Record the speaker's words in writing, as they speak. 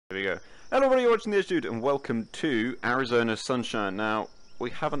There we go. Hello everybody, you're watching The Edge Dude, and welcome to Arizona Sunshine. Now, we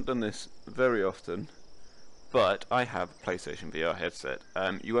haven't done this very often, but I have a PlayStation VR headset.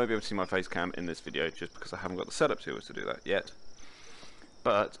 You won't be able to see my face cam in this video just because I haven't got the setup to do that yet.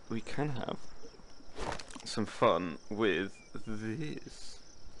 But we can have some fun with this.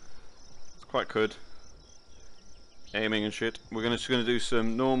 It's quite good. Aiming and shit. We're just gonna do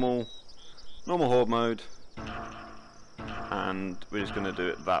some normal horde mode. And we're just going to do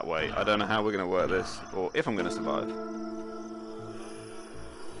it that way. I don't know how we're going to work this, or if I'm going to survive.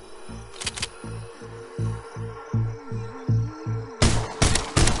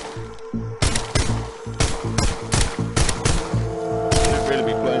 Should really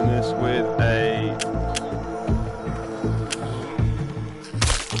be playing this with a...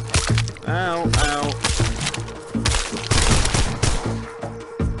 Ow, ow.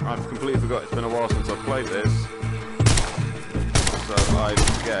 I've completely forgot, it's been a while since I've played this. So I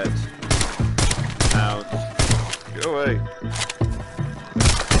forget how to go away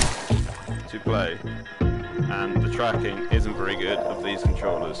to play, and the tracking isn't very good of these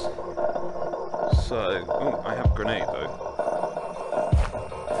controllers. So, oh, I have a grenade though.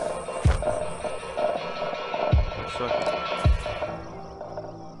 So,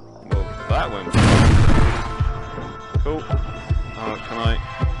 well, that went cool. Can I?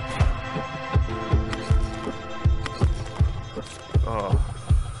 Oh.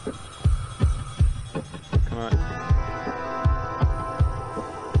 Can I?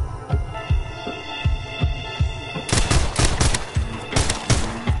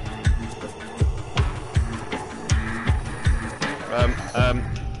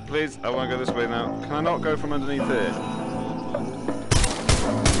 Please, I want to go this way now. Can I not go from underneath here?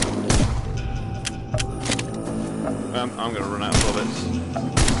 I'm going to run out of bullets.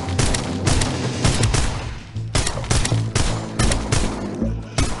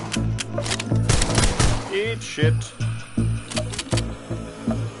 Eat shit.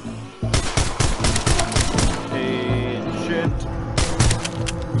 Eat shit.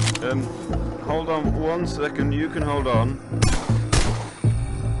 Hold on 1 second, you can hold on.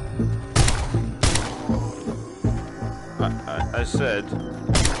 I said,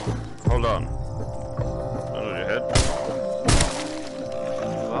 hold on. Under your head.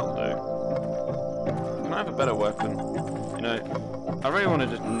 That'll do. Can I have a better weapon? You know, I really want to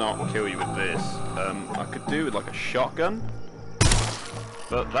just not kill you with this. I could do with like a shotgun,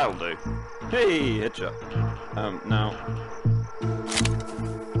 but that'll do. Hey, headshot. Now,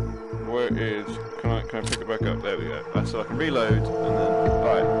 where is? Can I pick it back up? There we go. So I can reload, and then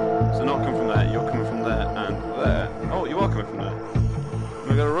right. So not come from there. You're coming from there and there. Oh, you are coming from there.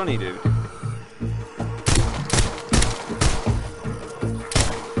 We got a runny dude.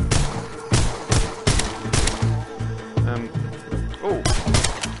 Oh.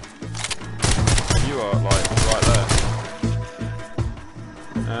 You are like right there.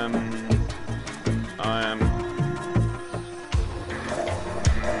 I am.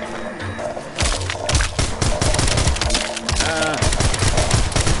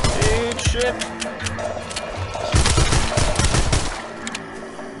 Eat shit.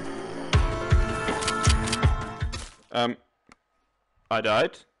 I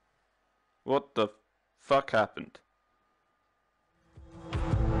died. What the fuck happened?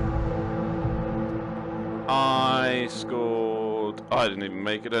 I scored... I didn't even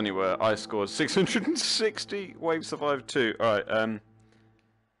make it anywhere. I scored 660. Wave survived 2. Alright,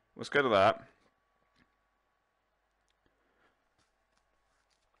 let's go to that.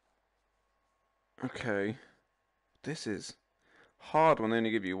 Okay. This is hard when they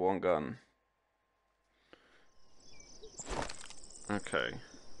only give you one gun. Okay.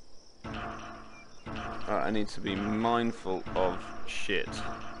 I need to be mindful of shit.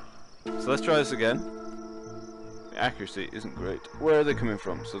 So let's try this again. The accuracy isn't great. Where are they coming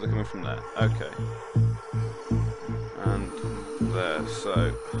from? So they're coming from there. Okay. And there.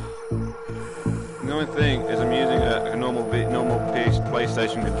 So the only thing is I'm using a normal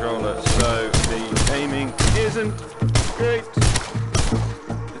PlayStation controller, so the aiming isn't great.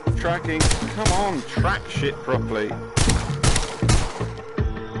 The tracking. Come on, track shit properly.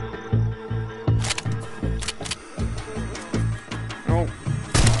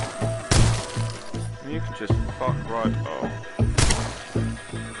 You can just fuck right off.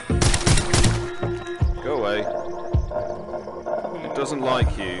 Go away. It doesn't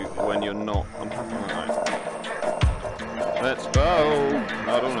like you when you're not. I'm happy with that. Let's go.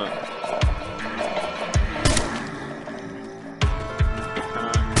 I don't know.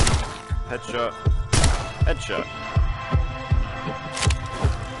 Headshot. Headshot.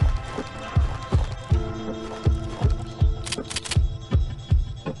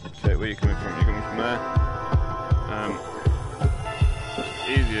 where you coming from? You're coming from there.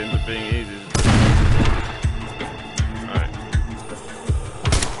 Easy ends up being easy. Alright.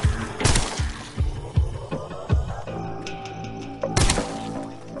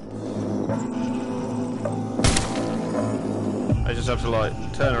 I just have to like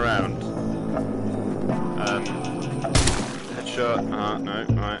turn around. Headshot. No,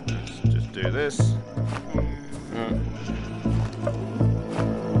 right. Let's just do this.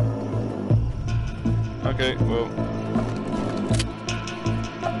 Okay, well.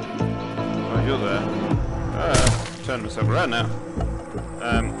 Oh, you're there. Turn myself around now.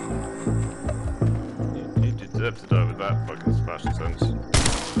 You deserve to die with that fucking special sense.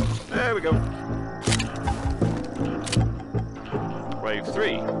 There we go. Wave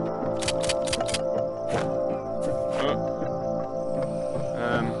 3.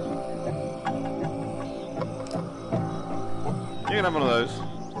 You can have one of those.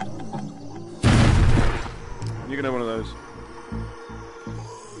 You can have one of those.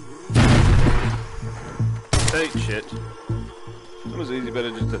 Take shit. That was easy,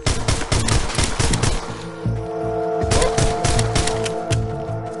 better just to...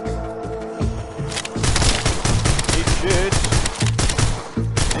 Eat shit.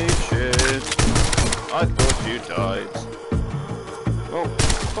 Eat shit. I thought you died. Well,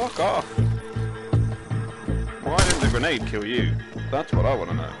 fuck off. Why didn't the grenade kill you? That's what I want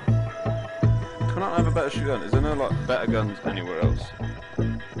to know. Can I have a better shotgun? Is there no like better guns anywhere else?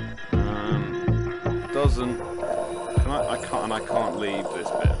 Doesn't. I can't leave this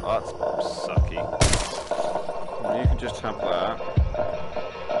bit. That's sucky. You can just have that.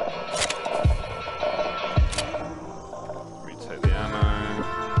 Retake the ammo.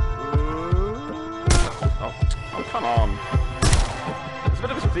 Oh, come on. There's a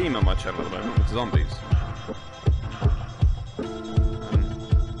bit of a theme on my channel at the moment with zombies.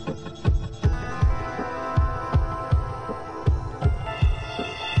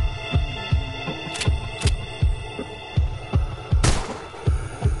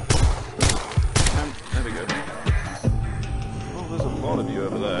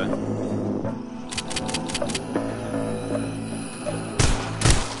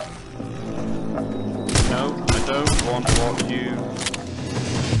 What you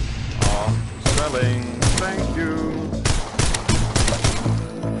are selling, thank you.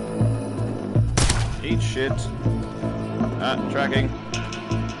 Eat shit. Tracking.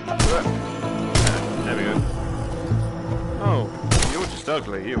 There we go. Oh, you're just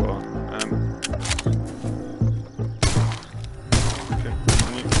ugly, you are. Okay.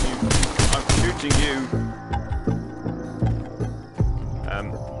 I'm shooting you.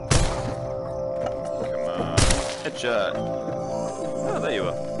 Headshot. Oh, there you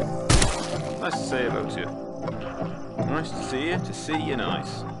are. Nice to say hello to you. Nice to see you. To see you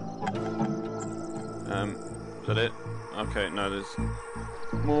nice. Is that it? Okay, no, there's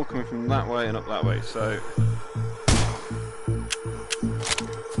more coming from that way and up that way, so...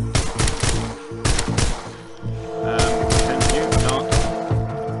 can you not...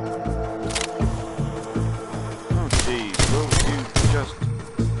 Oh, jeez, will you just...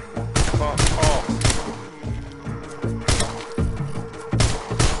 fuck off?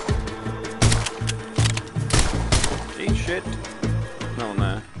 Shit. No one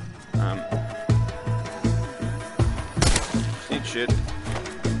there. Eat shit.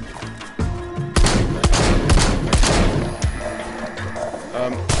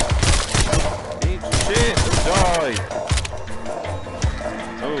 Eat shit. Die.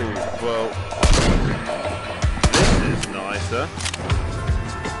 Oh, well. This is nicer.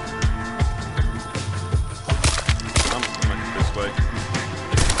 I'm this way.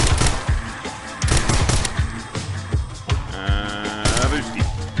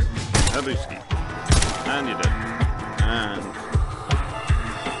 Habuski. And you're dead. And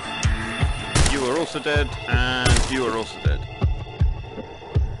you are also dead. And you are also dead.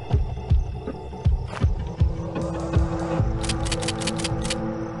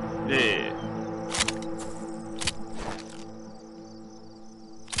 Yeah.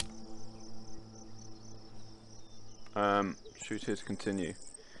 Shoot here to continue.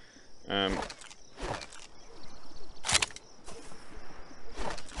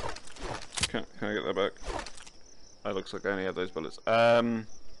 Can I get that back? That looks like I only had those bullets.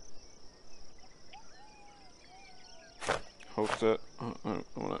 Holster. Oh, I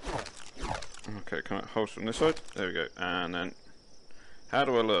want it. Okay, can I holster on this side? There we go. And then, how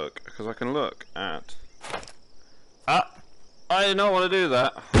do I look? Because I can look at... I do not want to do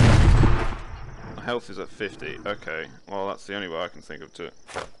that. My health is at 50. Okay, well that's the only way I can think of to...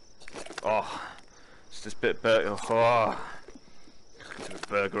 Oh, it's this bit better. Oh.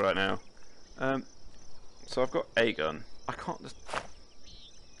 cheeseburger right now. So I've got a gun. I can't just...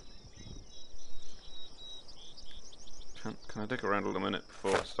 Can I dig around a little minute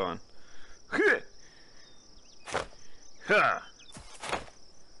before it's done? Ha!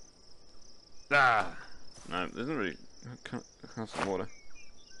 Ah! No, there isn't really... Can I have some water?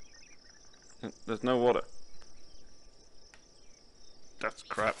 There's no water. That's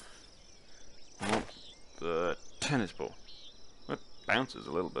crap. I want the tennis ball. It bounces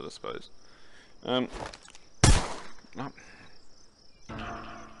a little bit, I suppose.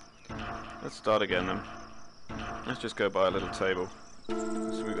 Let's start again then. Let's just go by a little table.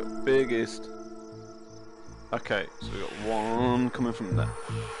 So we've got biggest. Okay, so we've got one coming from there.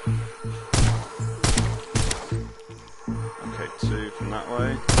 Okay, two from that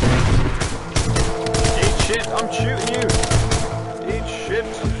way. Eat shit, I'm shooting you! Eat shit!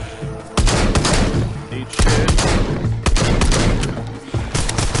 Eat shit!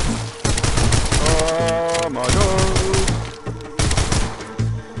 Oh my god!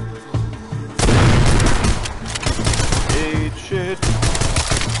 Eat shit!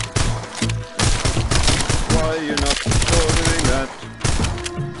 Why are you not doing that?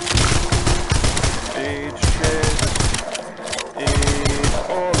 Eat shit! Eat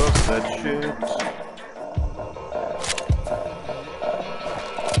all of that shit!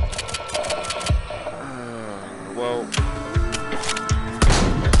 Well...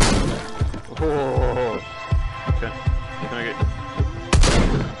 Oh, okay. Can I get...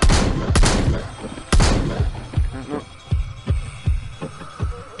 No.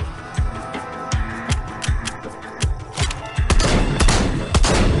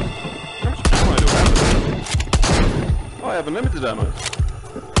 How much ammo do I have? Oh, I have unlimited ammo.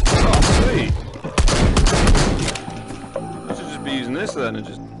 Oh, sweet. I should just be using this then and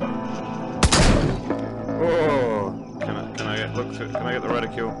just... Oh, can I get can I get the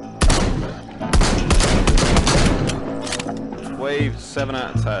reticule? Wave 7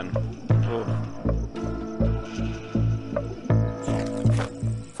 out of 10. Oh.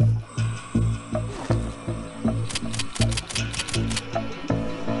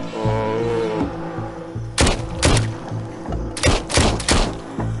 Oh.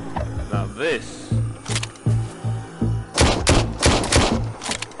 Now this.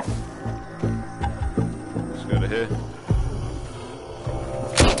 Let's go to here.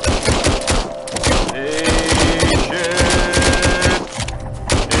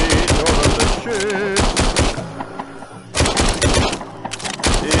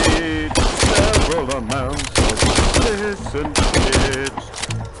 Amounts of listen shit.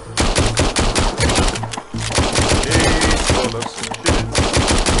 Eat all of some shit.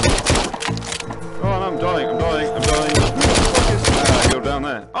 Oh, and I'm dying. What the fuck is that? You're down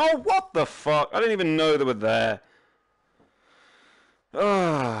there. Oh, what the fuck? I didn't even know they were there.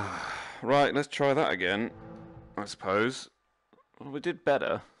 Ah, right, let's try that again, I suppose. Well, we did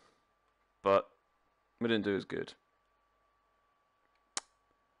better, but we didn't do as good.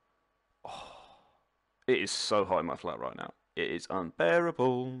 It is so hot in my flat right now. It is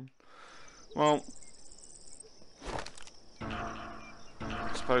unbearable. Well,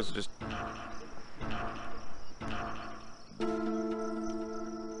 I suppose I'll just...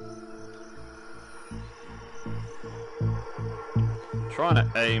 Trying to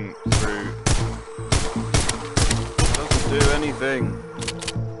aim through doesn't do anything.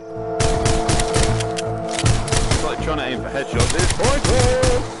 It's like trying to aim for headshots. It's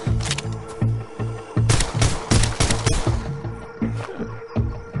pointless!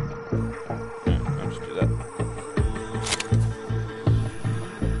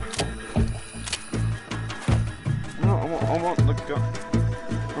 I want the gun.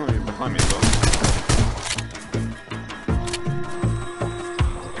 Oh, you're behind me as well.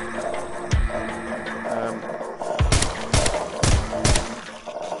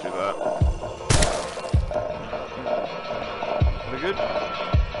 Let's do that. Are we good?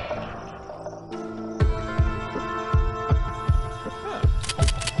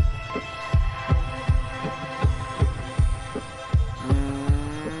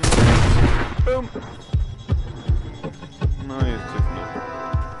 Boom! No, it's different.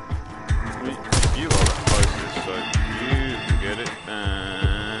 I mean, you are the closest, so you can get it,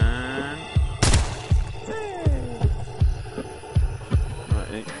 and...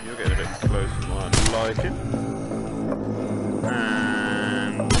 Right, you're getting a bit close to what I like it.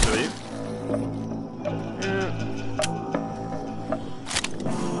 And... so you. Yeah.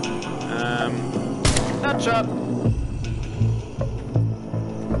 Nut shot!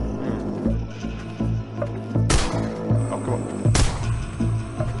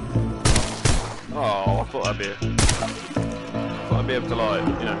 Oh, I thought that'd be be able to, like,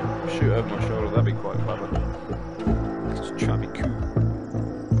 you know, shoot over my shoulder. That'd be quite clever. Just try to be cool.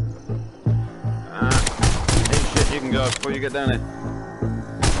 Hey shit, you can go before you get down here.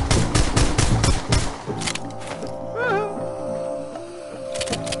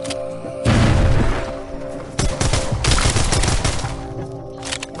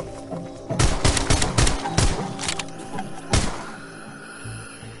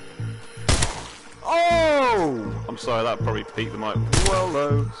 I'm sorry, that probably peaked the mic well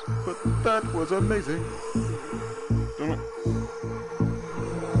low, but that was amazing.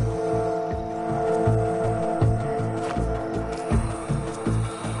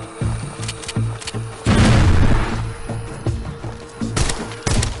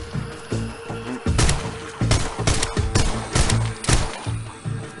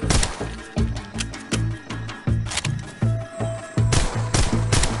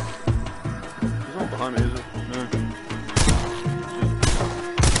 There's one behind me, is it? No.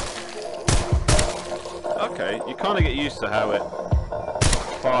 Okay, you kind of get used to how it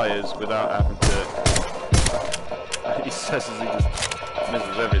fires without having to. He says as he just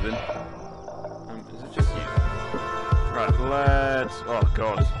misses everything. Is it just you? Right, let's. Oh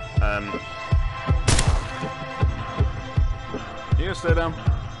god. You gonna stay down?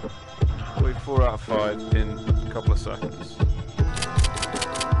 Wait, 4 out of 5 in a couple of seconds.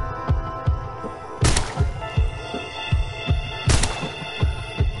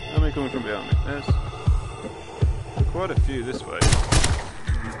 How many coming from behind me? There's quite a few this way.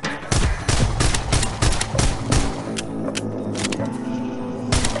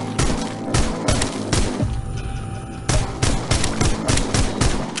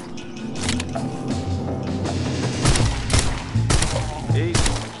 Eat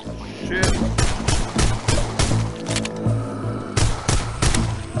shit.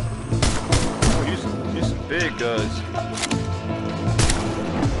 Oh, use some big guys.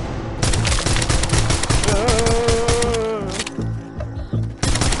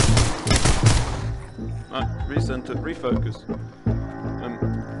 Recenter, refocus.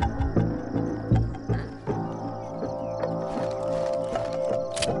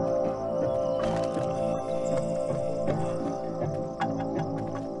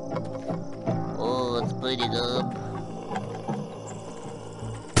 Oh, let's put it up.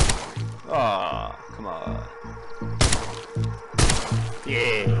 Ah, come on.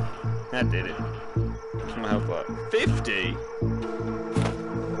 Yeah, that did it. What's my health like? 50?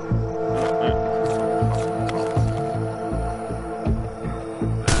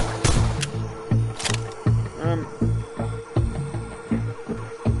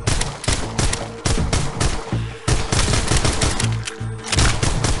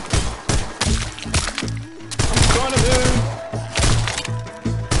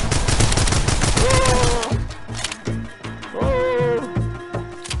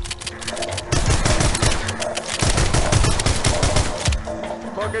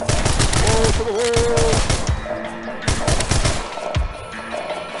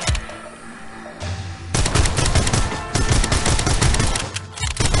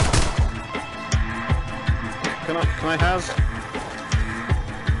 Can I has?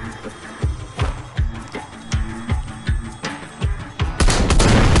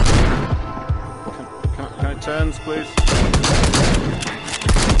 Can I turns, please?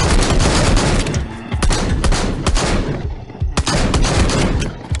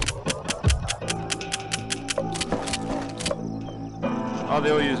 Oh,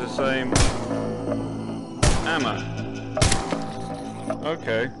 they all use the same ammo.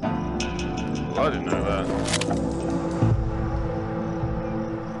 Okay. Well, I didn't know that.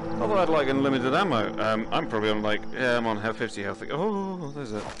 I thought I had like unlimited ammo. I'm probably on like, yeah, I'm on 50 health. Oh,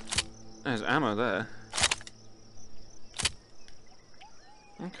 there's ammo there.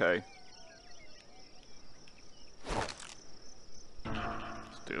 Okay.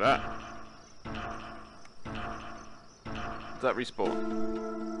 Let's do that. Does that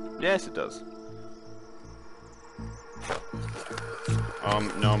respawn? Yes, it does.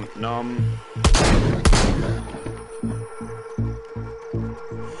 Nom, nom.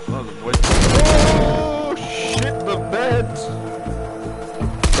 Oh, shit, the bed!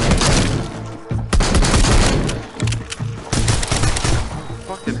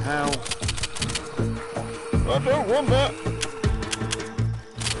 Fucking hell. I don't want that!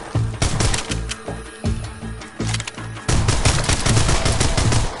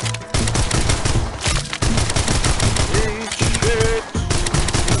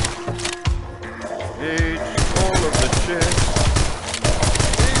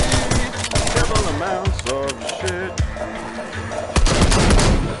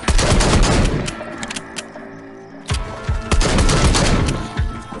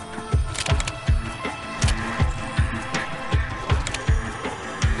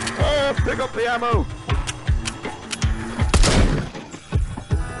 up the ammo!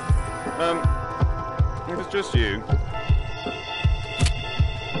 If it's just you.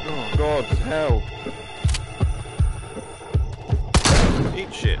 Oh god, hell.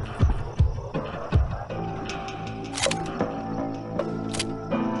 Eat shit.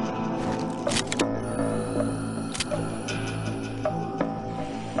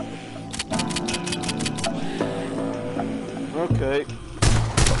 Okay.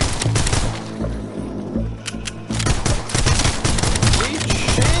 Eat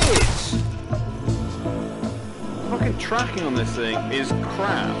shit! Fucking tracking on this thing is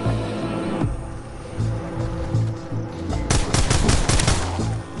crap.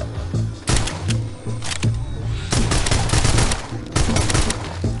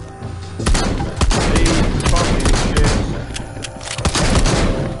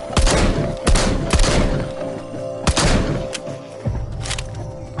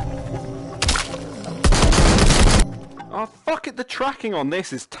 Oh, fuck it, the tracking on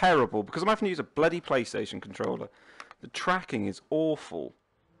this is terrible because I'm having to use a bloody PlayStation controller. The tracking is awful.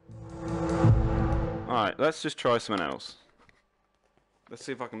 Alright, let's just try something else. Let's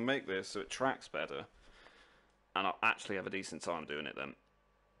see if I can make this so it tracks better. And I'll actually have a decent time doing it then.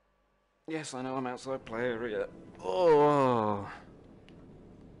 Yes, I know I'm outside play area. Oh.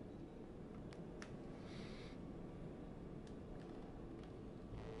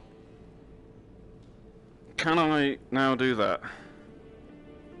 Can I now do that?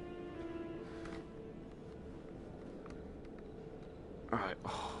 Alright.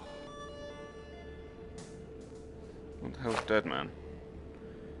 Oh. What the hell's Dead Man?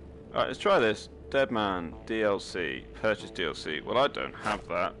 Alright, let's try this. Dead Man DLC. Purchase DLC. Well, I don't have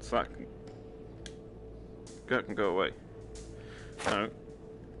that, so that can go away. No.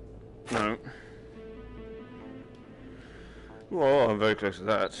 No. Whoa, I'm very close to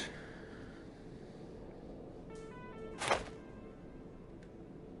that.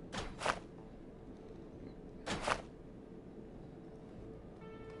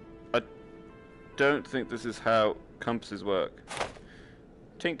 I don't think this is how compasses work.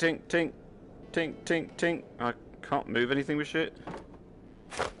 Tink, tink, tink. Tink, tink, tink. I can't move anything with shit.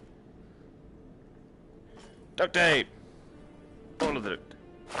 Duct tape! All of it.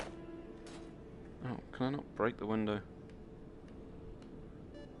 Oh, can I not break the window?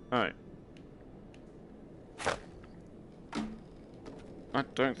 Alright. I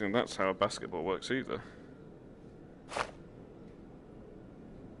don't think that's how a basketball works either.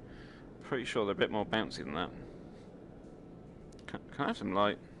 Pretty sure they're a bit more bouncy than that. Can I have some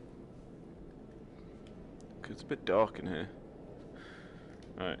light? Cause it's a bit dark in here.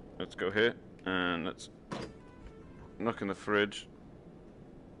 Alright, let's go here and let's knock in the fridge.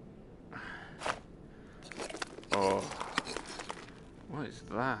 Oh, what is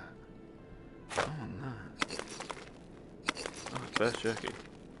that? I want that. Oh, it's bear jerky.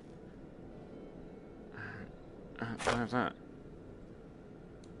 What is that?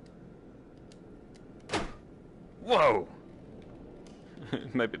 Whoa!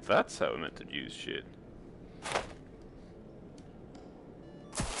 Maybe that's how I meant to use shit.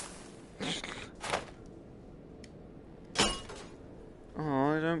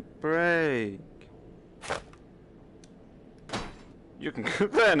 Oh, I don't break. You can go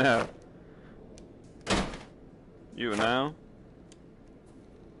there now. You now.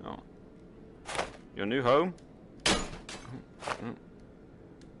 Oh. Your new home?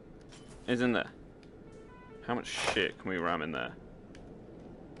 Is in there. How much shit can we ram in there?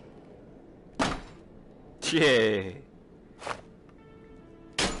 Yeah.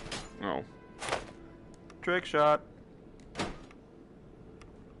 Oh. Trick shot.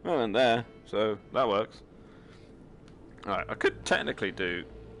 Well, in there, so that works. Alright, I could technically do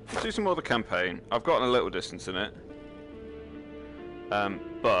some more of the campaign. I've gotten a little distance in it.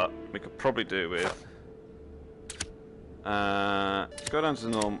 But we could probably do with go down to the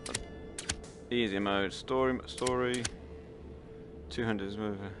normal easy mode, story 200 is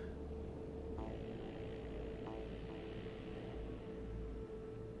over.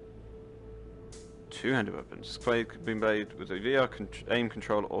 Two-handed weapons. Play could be made with a VR aim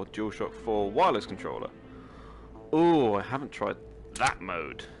controller or DualShock 4 wireless controller. Oh, I haven't tried that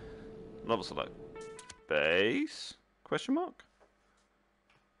mode. Level select. Base? Question mark?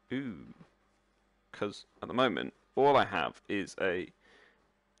 Ooh. Because at the moment, all I have is a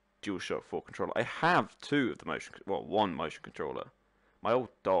DualShock 4 controller. I have one motion controller. My old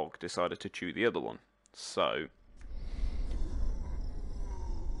dog decided to chew the other one. So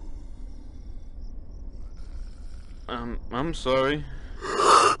I'm sorry.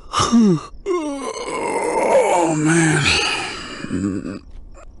 Oh man.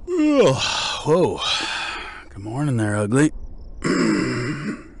 Oh, whoa. Good morning there, ugly.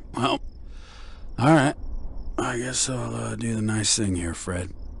 Well, alright. I guess I'll do the nice thing here, Fred.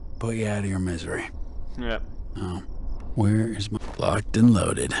 Put you out of your misery. Yep. Oh, where is my... Locked and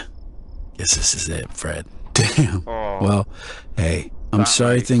loaded. Guess this is it, Fred. Damn. Oh, Well, hey, I'm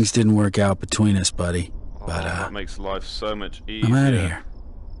sorry things didn't work out between us, buddy. But, that makes life so much easier. I'm out of here.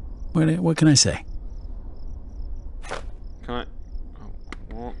 What can I say? Can I...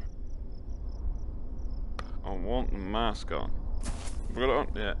 What? I want the mask on. Have I got it on?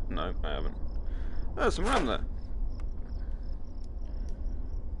 Yeah, no, I haven't. There's some ram there.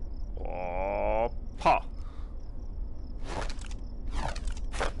 Oh, pa.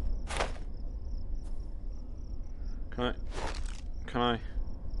 Can I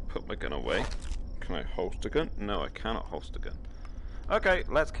put my gun away? Can I holster gun? No, I cannot holster gun. Okay,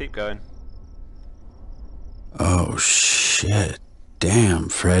 let's keep going. Oh, shit. Damn,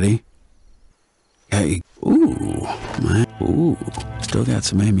 Freddy. Hey, ooh, man. Ooh, still got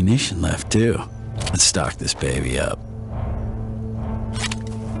some ammunition left, too. Let's stock this baby up.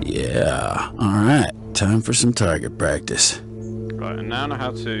 Yeah, alright. Time for some target practice. Right, and now I know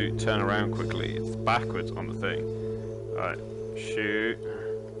how to turn around quickly. It's backwards on the thing. Right, shoot.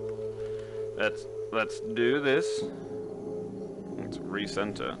 Let's do this. Let's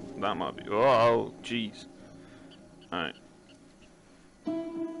recenter. That might be... Oh, jeez. Alright.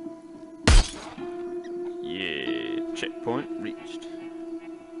 Yeah, checkpoint reached.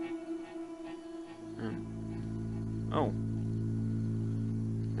 Oh.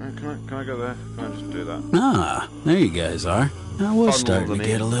 Can I go there? Can I just do that? Ah, there you guys are. Now we're starting to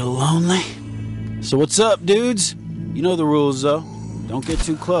get a little lonely. So what's up, dudes? You know the rules, though. Don't get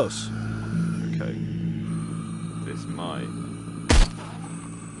too close. Okay. This might...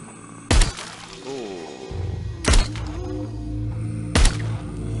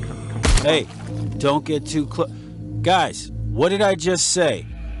 Hey, don't get too close. Guys, what did I just say?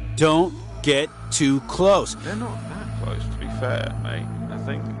 Don't get too close. They're not that close, to be fair, mate. I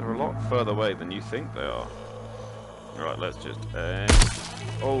think they're a lot further away than you think they are. Right, let's just...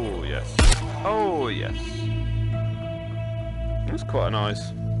 oh, yes. Oh, yes. It's quite a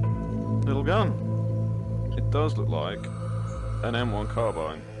nice little gun. It does look like an M1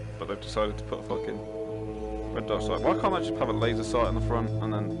 carbine, but they've decided to put a fucking red dot sight. Why can't I just have a laser sight on the front,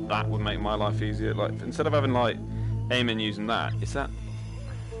 and then that would make my life easier? Like, instead of having, like, aiming using that, is that...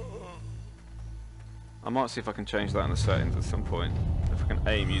 I might see if I can change that in the settings at some point. If I can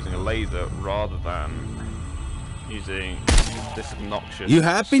aim using a laser rather than using this obnoxious... You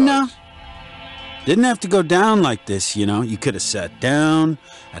happy sight. now? Didn't have to go down like this, you know. You could have sat down,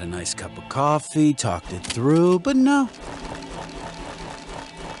 had a nice cup of coffee, talked it through, but no.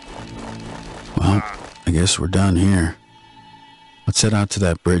 Well, I guess we're done here. Let's head out to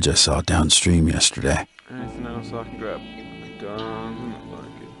that bridge I saw downstream yesterday. Anything else I can grab? Doesn't look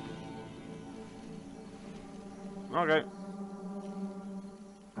like it. Okay.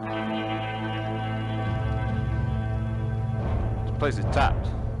 This place is tapped.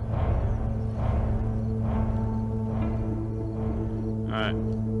 Alright.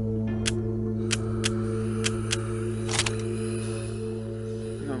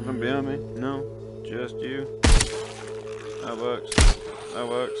 Nothing behind me? No. Just you. That works. That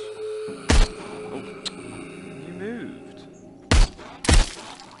works. Oh. You moved.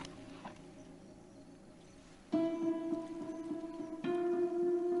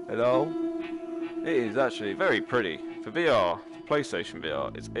 Hello? It is actually very pretty. For VR, for PlayStation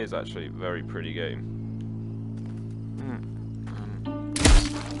VR, it is actually a very pretty game.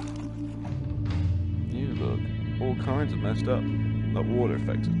 You look all kinds of messed up. That water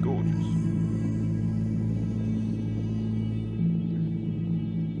effect is gorgeous.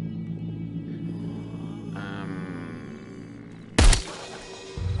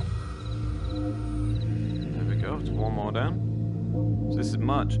 There we go, it's one more down. So this is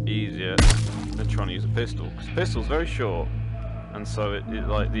much easier than trying to use a pistol. Because the pistol's very short, and so it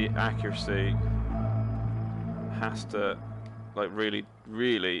like the accuracy has to like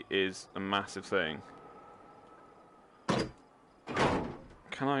really is a massive thing.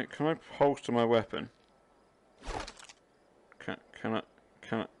 Can I holster my weapon? Can I?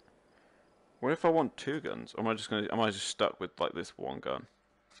 What if I want two guns? Or am I just stuck with like this one gun?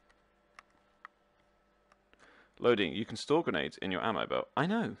 Loading. You can store grenades in your ammo belt. I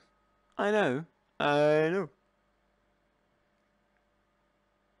know.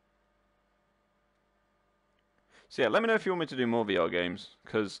 So yeah, let me know if you want me to do more VR games,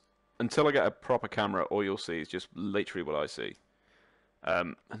 because until I get a proper camera, all you'll see is just literally what I see.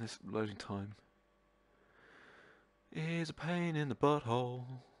 And this loading time is a pain in the butthole.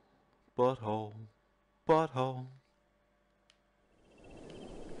 Butthole. Butthole.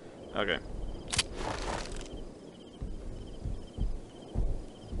 Okay.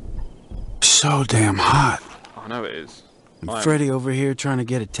 So damn hot. I know it is. And Freddy over here trying to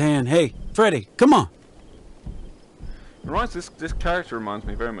get a tan. Hey, Freddy, come on. This character reminds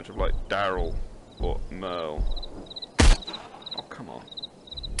me very much of like Daryl or Merle. Oh, come on.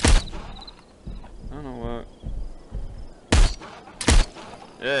 That'll work.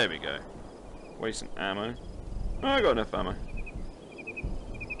 There we go. Wasting ammo. Oh, I got enough ammo.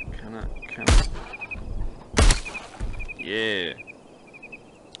 Can I? Yeah.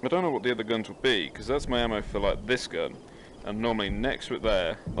 I don't know what the other guns will be, because that's my ammo for like this gun. And normally next to it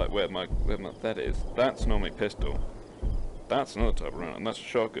there, like where my that is, that's normally pistol. That's another type of round, and that's a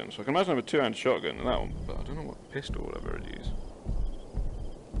shotgun. So I can imagine I have a 2-hand shotgun in that one, but I don't know what pistol would ever use.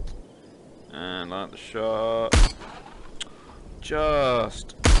 And like the shot.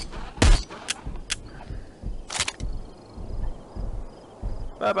 Just.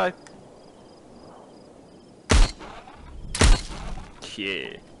 Bye bye.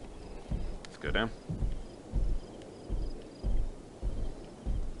 Yeah. Let's go down.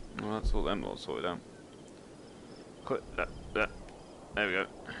 Well, that's all them all sorted out. Click that. There we go.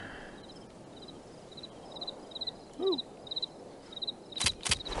 Ooh.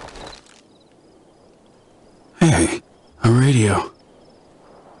 Hey, a radio.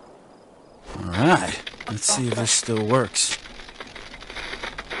 Alright, let's see if this still works.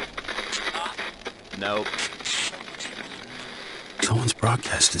 Nope. Someone's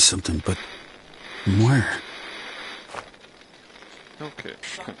broadcasting something, but from where? Okay.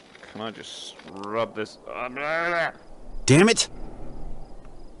 Can I just rub this? Damn it!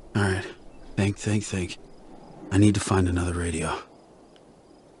 Alright, think. I need to find another radio.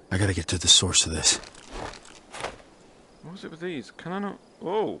 I gotta get to the source of this. What was it with these? Can I not?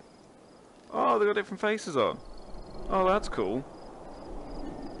 Oh! Oh, they got different faces on. Oh, that's cool.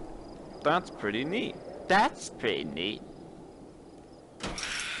 That's pretty neat. That's pretty neat.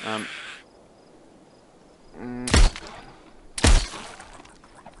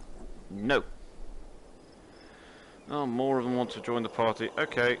 No. Oh, more of them want to join the party.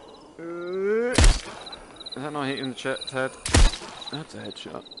 Okay. Is that not hitting the head? That's a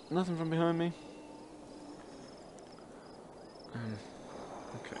headshot. Nothing from behind me.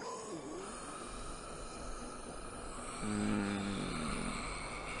 Okay.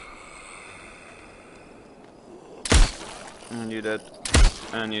 And you dead.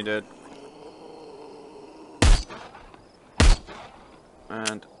 And you dead.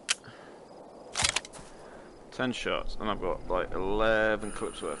 And 10 shots, and I've got like 11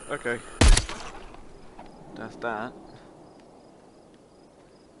 clips worth. Okay. That's that.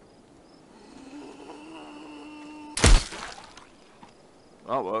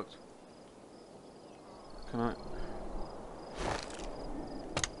 That worked. Can I?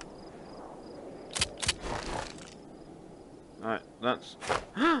 Alright, that's...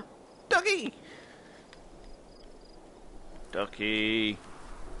 Ducky! Ducky!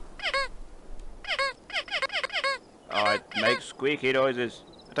 Alright, make squeaky noises.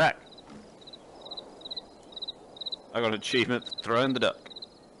 Attack! I got an achievement for throwing the duck.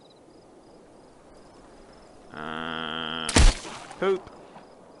 Poop!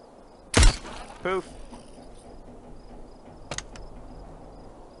 Poof!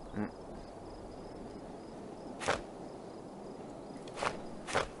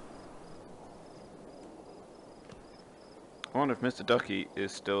 I wonder if Mr. Ducky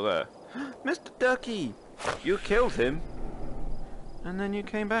is still there. Mr. Ducky! You killed him! And then you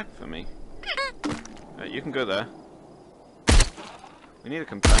came back for me. You can go there. We need a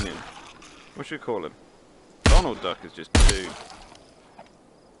companion. What should we call him? Donald Duck is just too...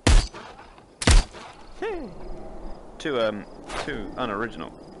 too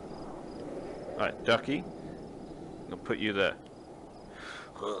unoriginal. Alright, Ducky. I'll put you there.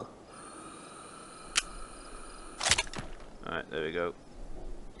 Alright, there we go.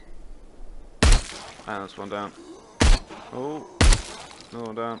 And that's one down. Oh, another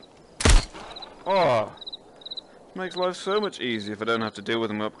one down. Oh! Makes life so much easier if I don't have to deal with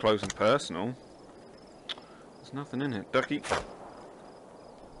them up close and personal. There's nothing in here. Ducky.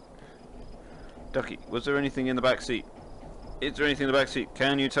 Ducky, was there anything in the back seat? Is there anything in the back seat?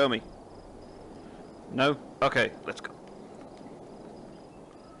 Can you tell me? No? Okay, let's go.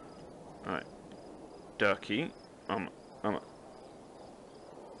 Alright. Ducky.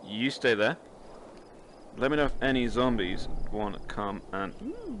 You stay there. Let me know if any zombies want to come and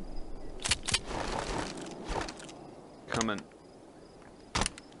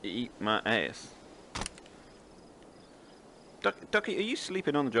eat my ass. Ducky, are you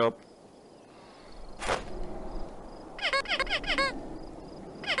sleeping on the job?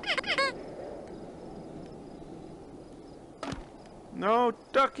 No,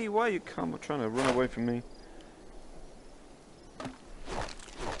 Ducky, why you come trying to run away from me?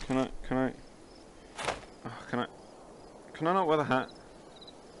 Can I, oh, can I not wear the hat?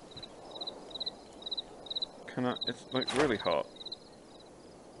 It's like really hot.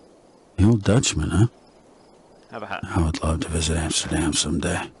 The old Dutchman, huh? Have a hat. I would love to visit Amsterdam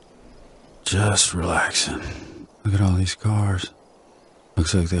someday. Just relaxing. Look at all these cars.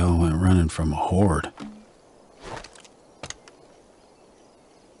 Looks like they all went running from a horde.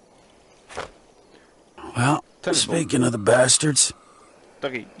 Well, speaking of the bastards...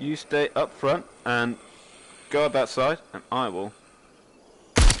 Ducky, you stay up front and go up that side, and I will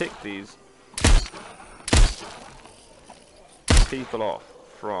pick these people off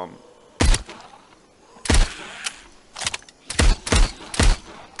from...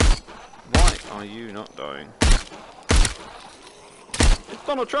 Why are you not dying? It's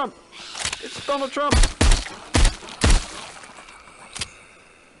Donald Trump! It's Donald Trump!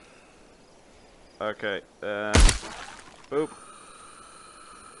 Okay, boop.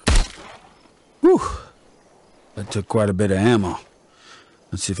 Whew. That took quite a bit of ammo.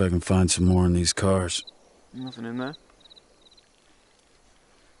 Let's see if I can find some more in these cars. Nothing in there.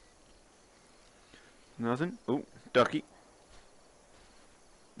 Nothing. Oh, Ducky.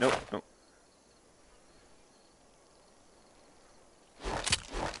 Nope, nope.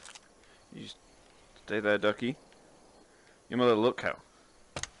 You stay there, Ducky. You're my little look cow.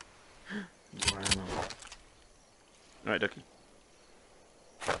 Alright, Ducky.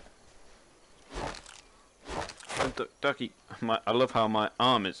 Ducky, I love how my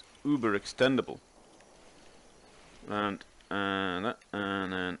arm is uber extendable. And that.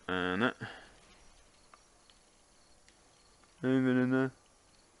 Anything in there?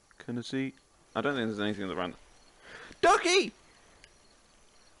 Can I see? I don't think there's anything in the random. Ducky!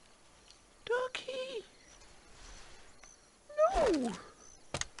 Ducky! No!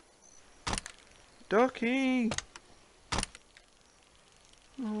 Ducky!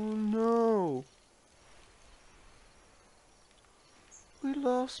 Oh no! We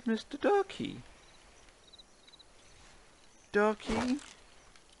lost Mr. Ducky. Ducky?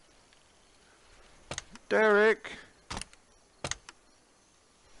 Derek?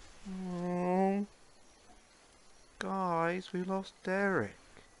 Oh. Guys, we lost Derek.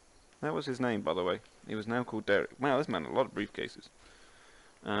 That was his name, by the way. He was now called Derek. Wow, this man had a lot of briefcases.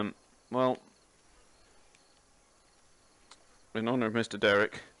 Well, in honor of Mr.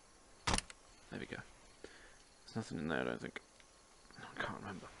 Derek, there we go. There's nothing in there, I don't think. I can't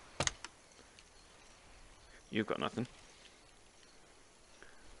remember. You've got nothing.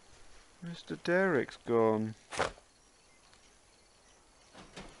 Mr. Derek's gone.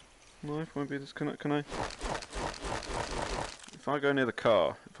 Knife won't be this. Can I? If I go near the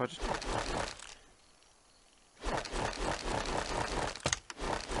car, if I just.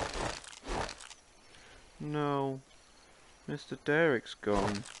 No. Mr. Derek's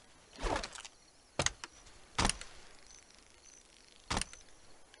gone.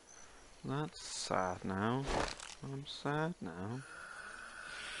 That's sad now. I'm sad now.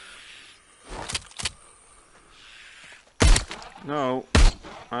 No,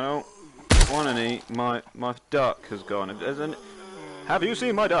 I don't want any. My duck has gone. If there's an, have you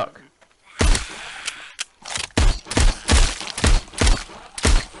seen my duck?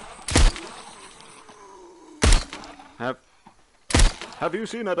 Have you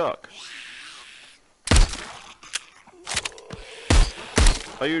seen a duck?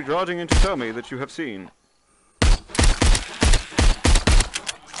 Are you dodging in to tell me that you have seen?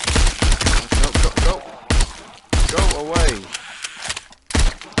 No, go away.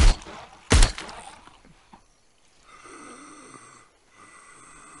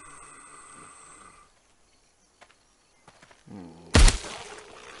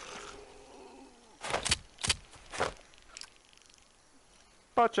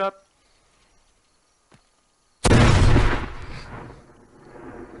 Patch up.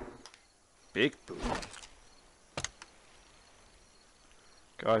 Big boom.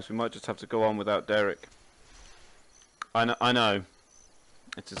 Guys, we might just have to go on without Derek. I know.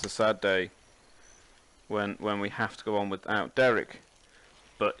 It is a sad day when we have to go on without Derek.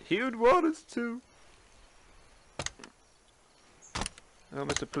 But he would want us to. Oh,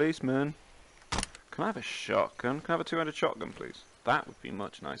 Mr. Policeman. Can I have a shotgun? Can I have a 200 shotgun, please? That would be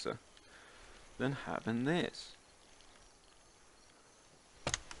much nicer than having this.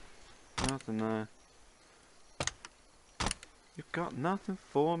 Nothing there. You've got nothing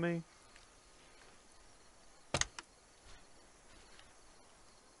for me?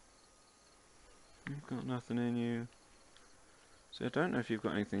 You've got nothing in you. So I don't know if you've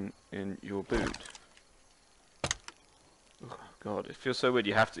got anything in your boot. Ugh. God, it feels so weird.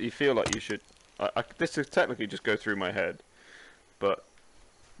 You feel like you should. This is technically just go through my head, but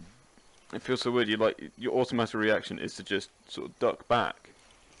it feels so weird. Your automatic reaction is to just sort of duck back.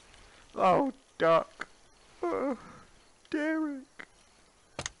 Oh, duck. Oh, Derek.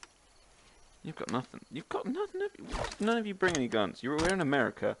 You've got nothing. You've got nothing. None of you bring any guns. We're in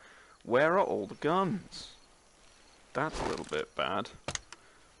America. Where are all the guns? That's a little bit bad.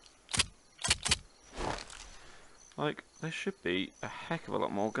 Like, there should be a heck of a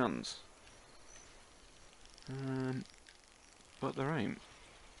lot more guns. But there ain't.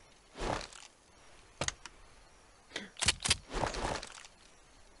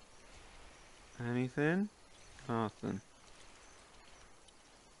 Anything? Nothing.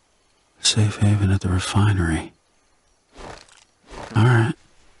 Safe haven at the refinery. Alright.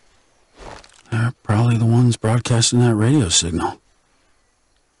 They're probably the ones broadcasting that radio signal.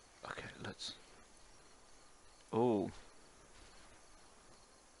 Okay, let's... Oh.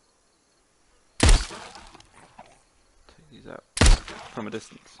 Take these out from a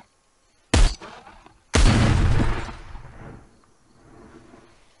distance.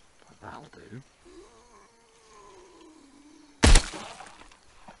 That'll do.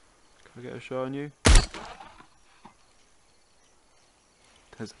 Can I get a shot on you?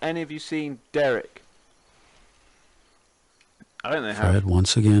 Has any of you seen Derek? I don't know how. Fred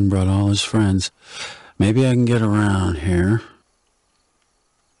once again brought all his friends. Maybe I can get around here.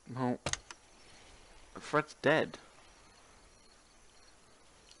 Well, Fred's dead.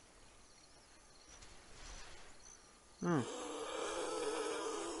 Oh.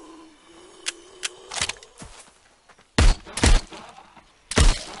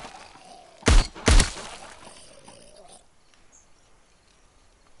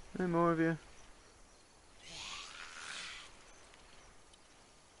 No more of you.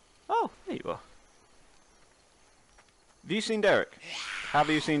 Oh, there you are. Have you seen Derek? Have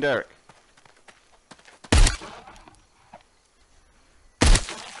you seen Derek? I'm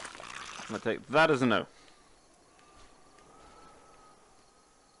gonna take that as a no.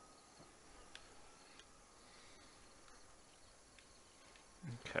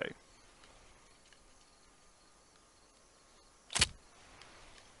 Okay.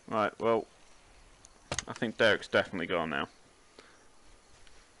 Right, well, I think Derek's definitely gone now.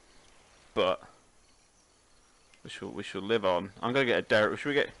 But we shall live on. I'm gonna get a Derek. Should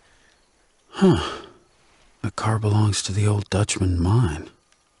we get? Huh. The car belongs to the old Dutchman mine.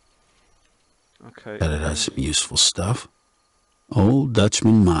 Okay. Bet it has some useful stuff. Old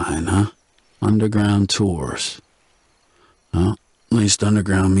Dutchman mine, huh? Underground tours. Well, at least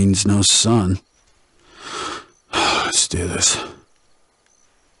underground means no sun. Let's do this.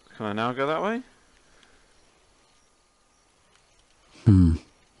 Can I now go that way?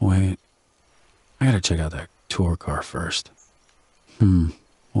 Wait. I gotta check out that tour car first.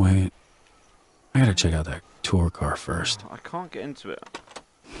 Wait. I gotta check out that tour car first. I can't get into it.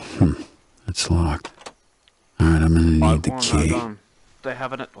 It's locked. Alright, I'm gonna need the key. They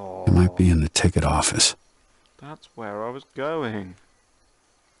have it. Oh, It might be in the ticket office. that's where I was going.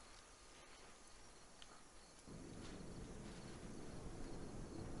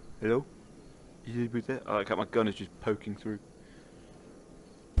 Hello? Is anybody there? Oh, my gun is just poking through.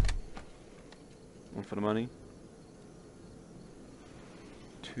 One for the money.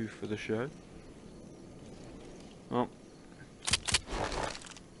 Two for the show. Oh.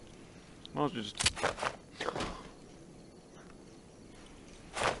 Might as well just...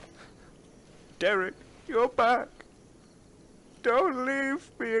 Derek, you're back. Don't leave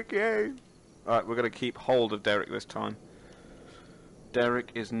me again. Alright, we're going to keep hold of Derek this time. Derek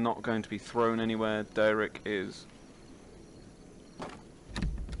is not going to be thrown anywhere. Derek is...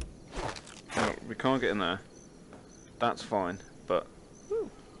 Oh, we can't get in there. That's fine, but...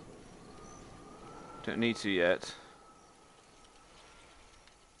 Don't need to yet.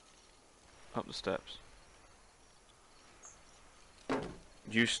 Up the steps.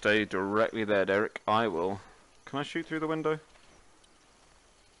 You stay directly there, Derek. I will. Can I shoot through the window?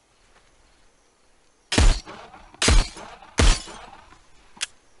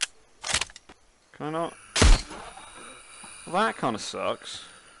 Can I not? Well, that kind of sucks.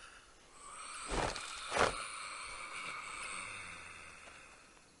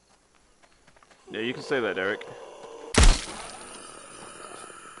 Yeah, you can stay there, Derek.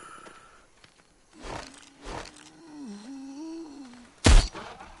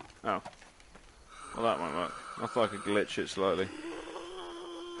 Oh. Well, that won't work. I thought I could glitch it slightly.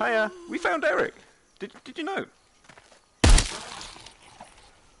 Hiya! We found Derek! Did you know?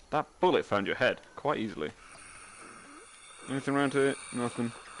 That bullet found your head quite easily. Anything around here?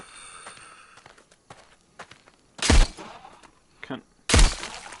 Nothing.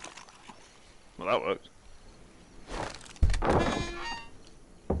 Well, that worked.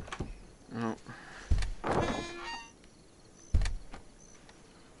 Oh.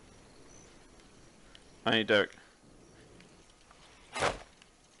 I need Derek.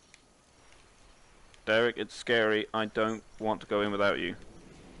 Derek, it's scary. I don't want to go in without you.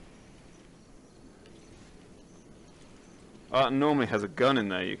 Oh, it normally has a gun in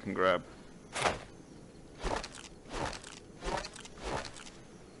there you can grab.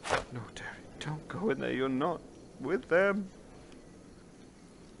 No, Derek, don't go in there. You're not with them.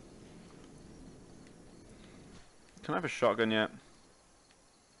 Can I have a shotgun yet?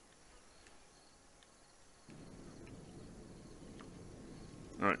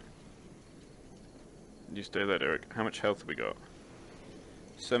 Alright. You stay there, Derek. How much health have we got?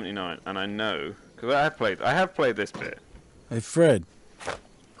 79, and I know, because I have played this bit. Hey, Fred.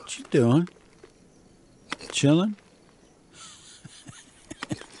 What you doing? Chilling?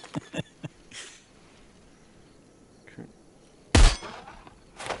 Okay.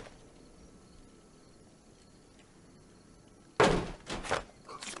 I'm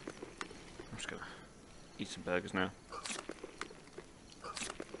just gonna eat some burgers now.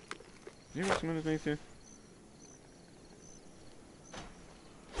 You got some underneath you?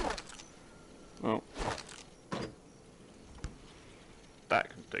 Oh. That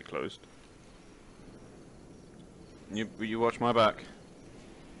can stay closed. You watch my back.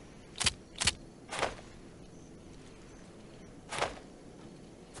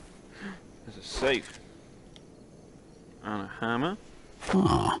 There's a safe. And a hammer.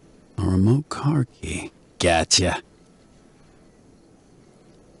 Aw, a remote car key. Gotcha.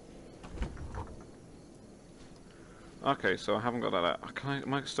 Okay, so I haven't got that out.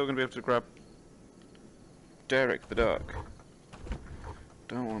 Am I still going to be able to grab Derek the duck?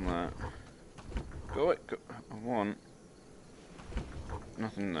 Don't want that. Go away. Go. I want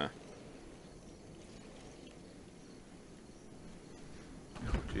nothing there.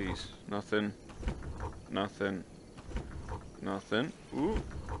 Oh, jeez. Nothing. Nothing. Nothing. Ooh.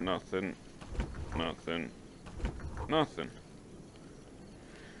 Nothing. Nothing. Nothing.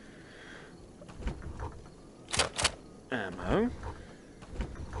 Ammo.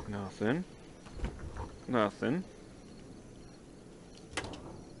 Nothing. Nothing.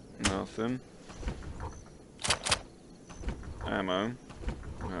 Nothing. Ammo.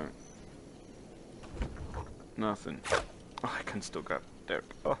 No. Nothing. Oh, I can still grab Derek.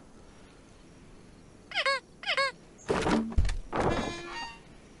 Oh.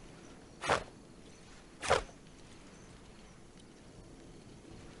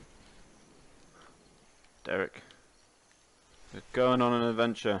 Derek. We're going on an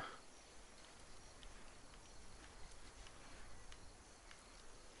adventure.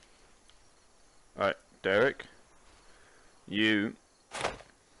 Alright, Derek. You.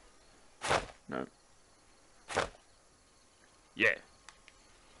 No. Yeah.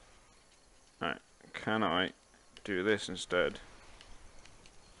 Alright, can I do this instead?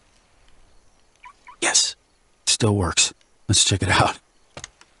 Yes. Still works. Let's check it out.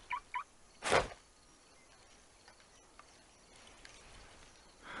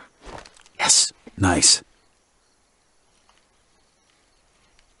 Yes. Nice.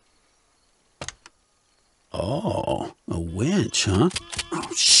 Oh, a winch, huh? Oh,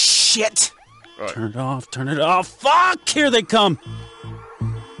 shit! Right. Turn it off, turn it off. Fuck! Here they come!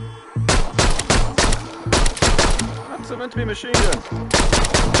 That's meant to be a machine gun.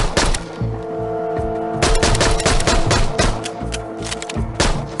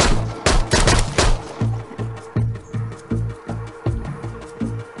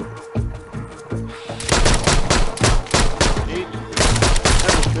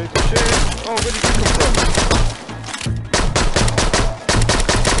 Oh, where did you come from?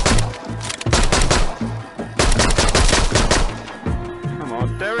 Come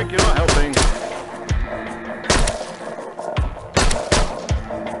on, Derek, you're not helping.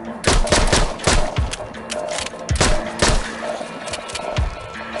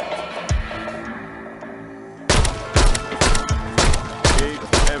 Eat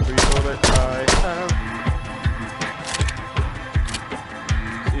every bullet I have.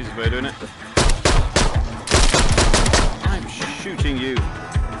 It's the easiest way of doing it. I'm shooting you.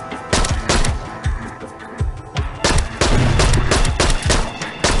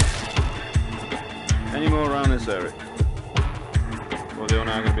 Any more around this area? Or they are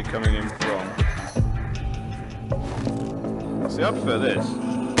now going to be coming in from? See, I prefer this.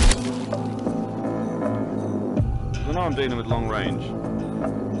 I know I'm dealing with long range.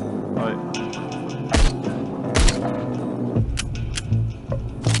 Right.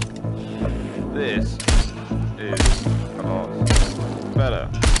 This is a lot better.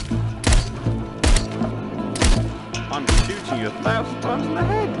 you 1,000 times in the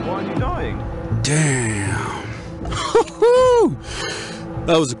head. Why are you dying? Damn.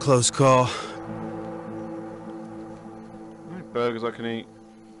 That was a close call. Right, burgers I can eat.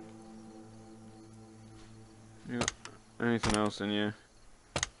 You got anything else in you?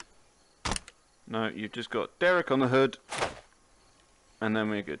 No, you've just got Derek on the hood, and then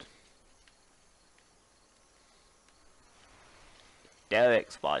we're good.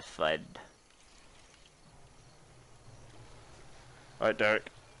 Derek's my friend. Right, Derek.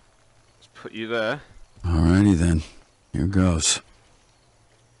 Let's put you there. Alrighty then. Here goes.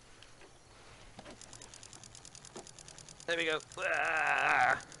 There we go.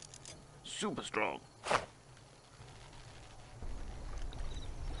 Ah, super strong.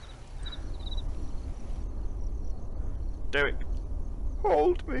 Derek,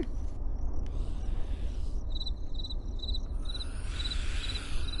 hold me.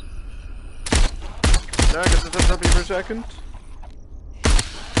 Derek, I just have you for a second.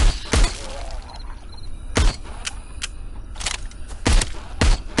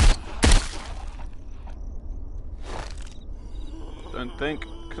 Don't think.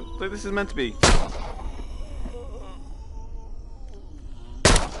 This is meant to be. I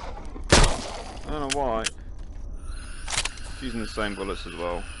don't know why. Using the same bullets as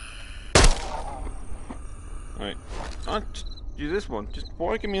well. Right. I'll use this one. Just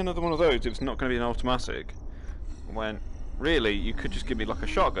why give me another one of those if it's not going to be an automatic? When really you could just give me like a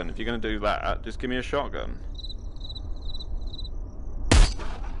shotgun. If you're going to do that, just give me a shotgun.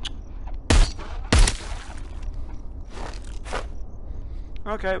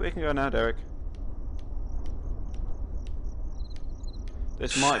 Okay, we can go now, Derek.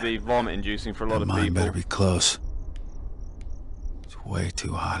 This might be vomit inducing for a lot of Mine people. better be close. It's way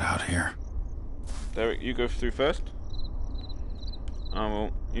too hot out here. Derek, you go through first. Oh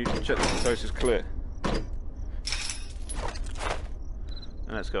well, you check that the coast is clear. And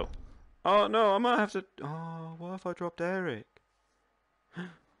let's go. Oh no, I might have to. Oh, what if I drop Derek?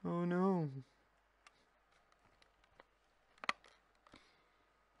 Oh no.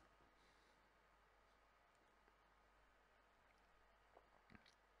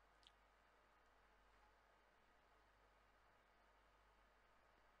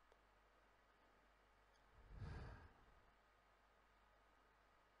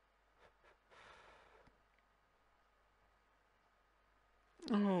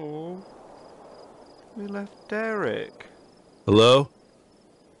 Oh, we left Derek. Hello?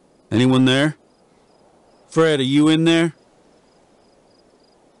 Anyone there? Fred, are you in there?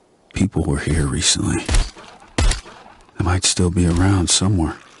 People were here recently. They might still be around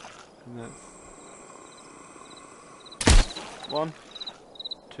somewhere. No. 1,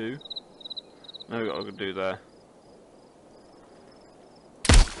 2. No, we got to do there.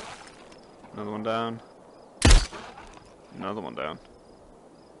 Another one down. Another one down.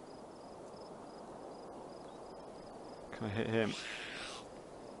 Can I hit him?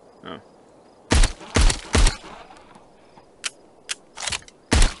 No.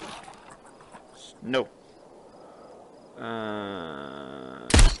 No.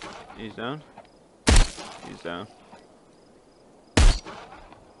 He's down. He's down.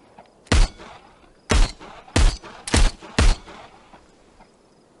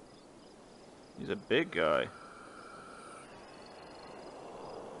 He's a big guy.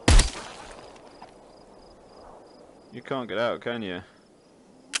 You can't get out, can you?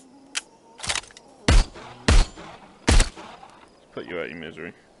 Let's put you out of your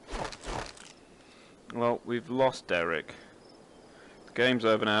misery. Well, we've lost Derek. The game's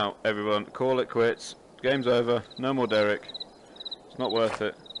over now, everyone. Call it quits. Game's over. No more Derek. It's not worth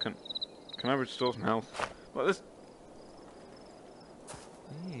it. Can I restore some health? What this?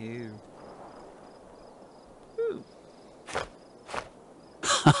 Ew. Ooh.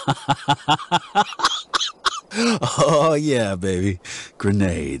 Oh, yeah, baby.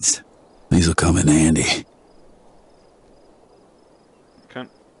 Grenades. These'll come in handy.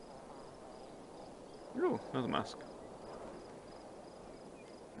 Ooh, another mask.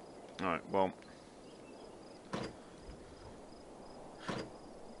 Alright, well.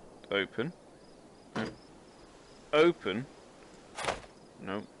 Open. No. Open.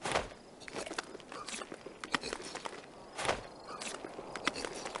 No.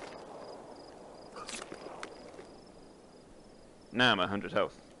 Now I'm at 100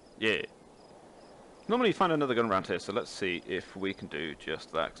 health. Yeah. Normally you find another gun around here, so let's see if we can do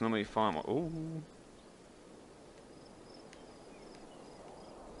just that. Because normally you find one. Ooh.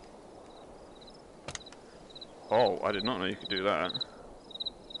 Oh, I did not know you could do that.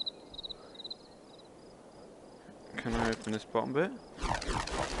 Can I open this bottom bit?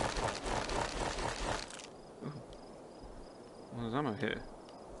 Ooh. Well, there's ammo here.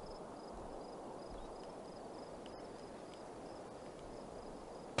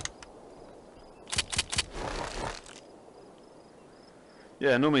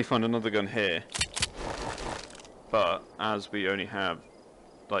 Yeah, normally find another gun here. But, as we only have,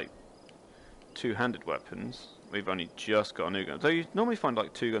 like, two-handed weapons, we've only just got a new gun. So you normally find,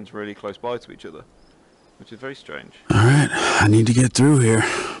 like, two guns really close by to each other. Which is very strange. Alright, I need to get through here.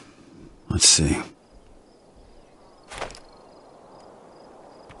 Let's see.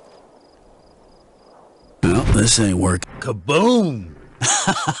 Well, this ain't working. Kaboom!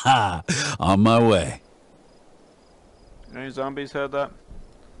 On my way. Any zombies heard that?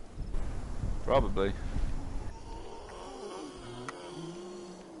 Probably.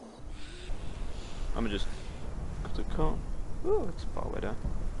 I'm just... Cause I can't... Oh, it's far way down.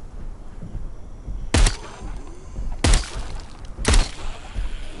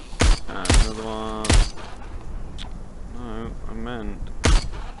 And another one... No, I meant...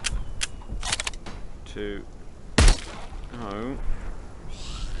 to... No...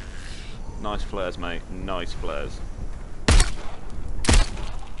 Nice flares, mate. Nice flares.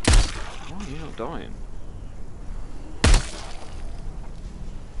 Why are you not dying?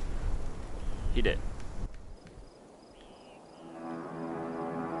 He did.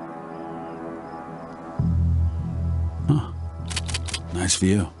 Huh. Nice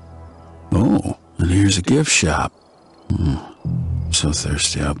view. Oh, and here's a gift shop. So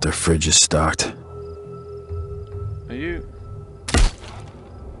thirsty. I hope their fridge is stocked. Are you?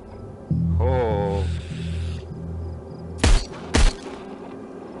 Oh.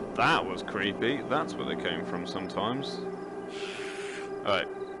 That was creepy. That's where they came from sometimes. Alright.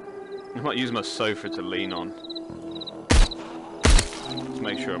 I might use my sofa to lean on. To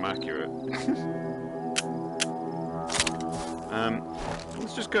make sure I'm accurate.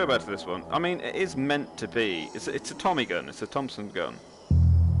 Let's just go back to this one. I mean, it is meant to be... It's a Tommy gun. It's a Thompson gun.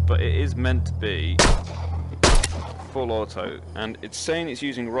 But it is meant to be full auto. And it's saying it's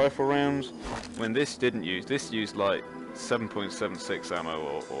using rifle rounds when this didn't use. This used like 7.76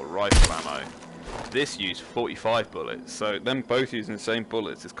 ammo or rifle ammo. This used 45 bullets, so them both using the same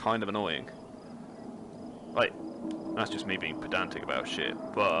bullets is kind of annoying. Like, that's just me being pedantic about shit,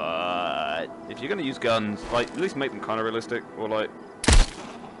 but if you're gonna use guns, like, at least make them kind of realistic, or like,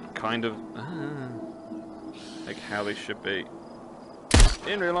 kind of, like how they should be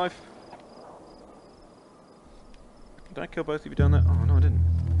in real life. Did I kill both of you down there? Oh no, I didn't.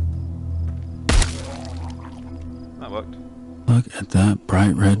 That worked. Look at that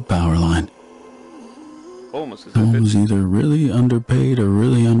bright red power line. Almost as if Someone it's... was either really underpaid or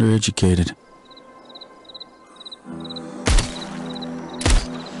really undereducated.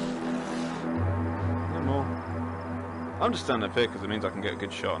 No more. I'm just standing up here because it means I can get a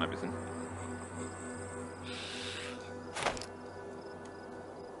good shot on everything.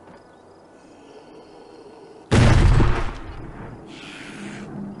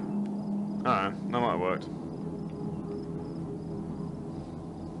 Alright, that might have worked.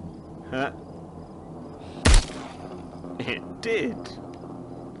 Huh? It did!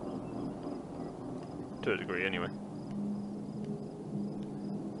 To a degree, anyway.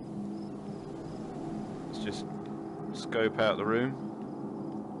 Let's just scope out the room.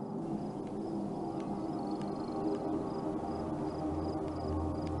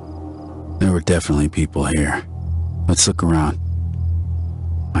 There were definitely people here. Let's look around.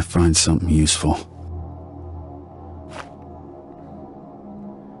 Might find something useful.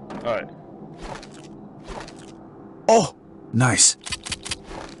 Alright. Oh! Nice.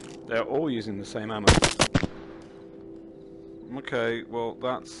 They're all using the same ammo. Okay, well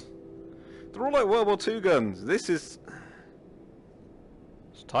that's... They're all like World War II guns. This is...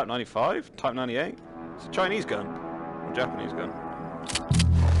 It's Type 95? Type 98? It's a Chinese gun. Or Japanese gun.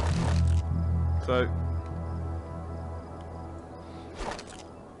 So...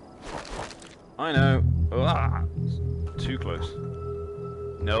 I know. Ah, it's too close.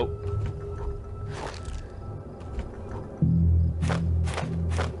 Nope.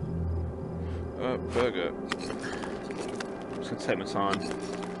 Burger. I'm just gonna take my time.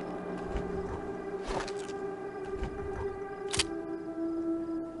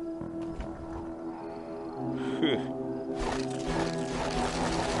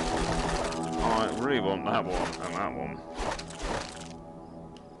 I really want that one and that one.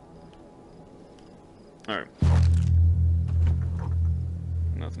 Alright.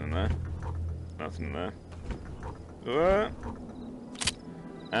 Nothing in there. Nothing in there. What?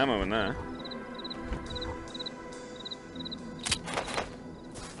 Ammo in there.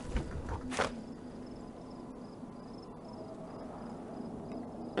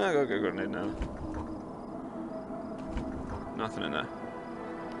 I got a grenade now. Nothing in there.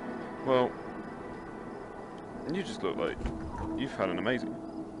 Well, you just look like you've had an amazing...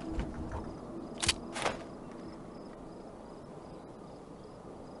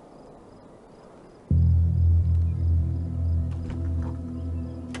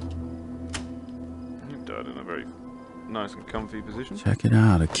 You've died in a very nice and comfy position. Check it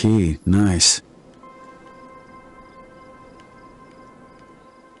out, a key. Nice.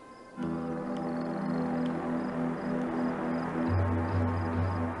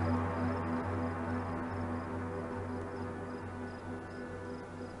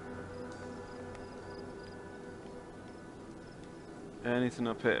 Anything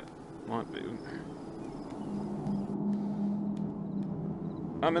up here? Might be.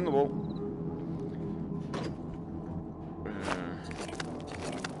 I'm in the wall.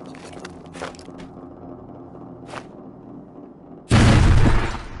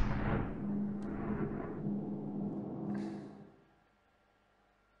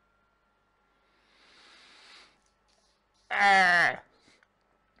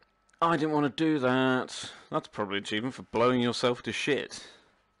 I didn't want to do that. That's probably an achievement for blowing yourself to shit.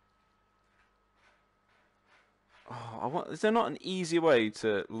 Oh, is there not an easy way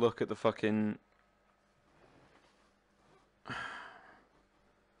to look at the fucking... Because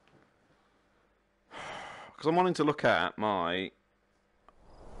I'm wanting to look at my...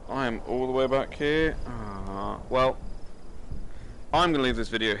 I am all the way back here. Well, I'm going to leave this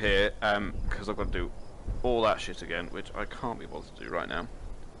video here, because I've got to do all that shit again, which I can't be bothered to do right now.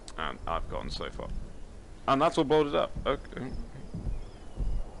 And I've gotten so far. And that's all bolted up. Okay.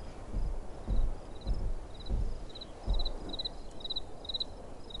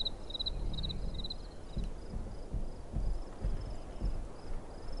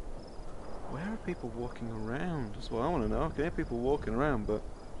 Where are people walking around? That's what I want to know. I can hear people walking around, but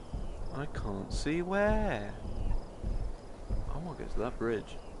I can't see where. I want to get to that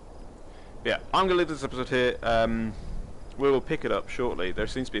bridge. Yeah, I'm going to leave this episode here. We will pick it up shortly. There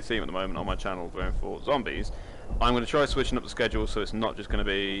seems to be a theme at the moment on my channel going for zombies. I'm going to try switching up the schedule so it's not just going to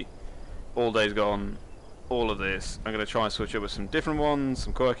be all days gone, all of this. I'm going to try and switch up with some different ones,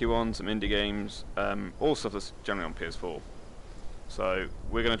 some quirky ones, some indie games, all stuff that's generally on PS4. So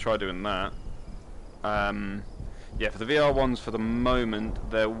we're going to try doing that. Yeah, for the VR ones for the moment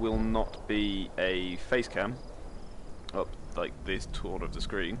there will not be a face cam up like this toward of the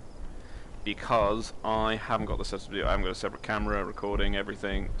screen, because I haven't got the setup to do it. I haven't got a separate camera recording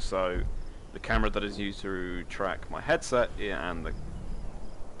everything, so the camera that is used to track my headset and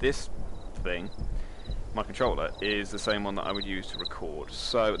this thing, my controller, is the same one that I would use to record.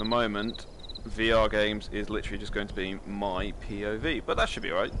 So at the moment, VR games is literally just going to be my POV, but that should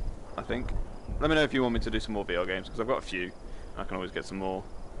be alright, I think. Let me know if you want me to do some more VR games, because I've got a few. I can always get some more.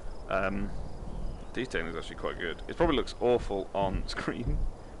 Detailing is actually quite good. It probably looks awful on screen.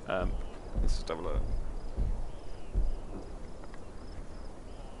 Let's just have a look.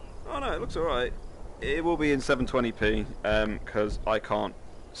 Oh no, it looks alright. It will be in 720p, because I can't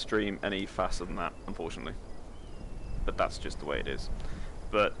stream any faster than that, unfortunately. But that's just the way it is.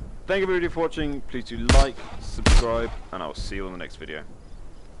 But thank you everybody for watching. Please do like, subscribe, and I'll see you on the next video.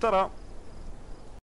 Ta-da!